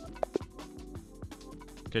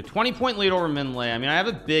 Okay, 20-point lead over Minlay. I mean, I have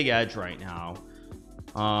a big edge right now.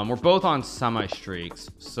 We're both on semi streaks,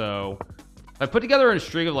 so if I put together a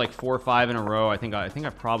streak of like 4 or 5 in a row, I think I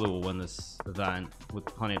probably will win this event with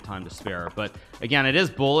plenty of time to spare. But again, it is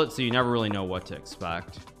bullet, so you never really know what to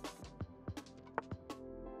expect.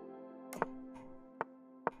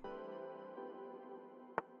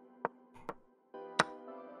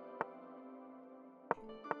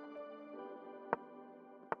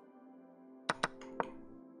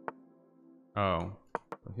 Oh,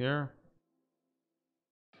 here.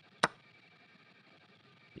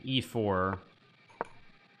 E4.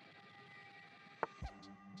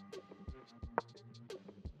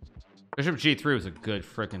 Bishop G3 was a good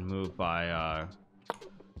freaking move by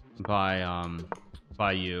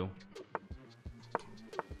you.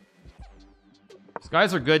 These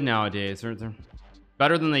guys are good nowadays. They're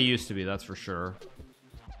better than they used to be, that's for sure.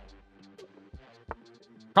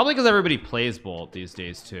 Probably because everybody plays Bullet these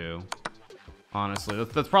days too. Honestly,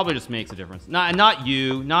 that's probably just makes a difference. Not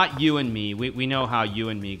you and me. We know how you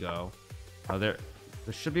and me go. Oh, there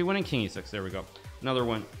should be winning king e6. There we go. Another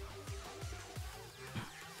one.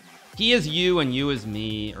 He is you and you is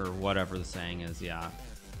me, or whatever the saying is. Yeah.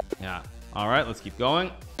 All right, let's keep going.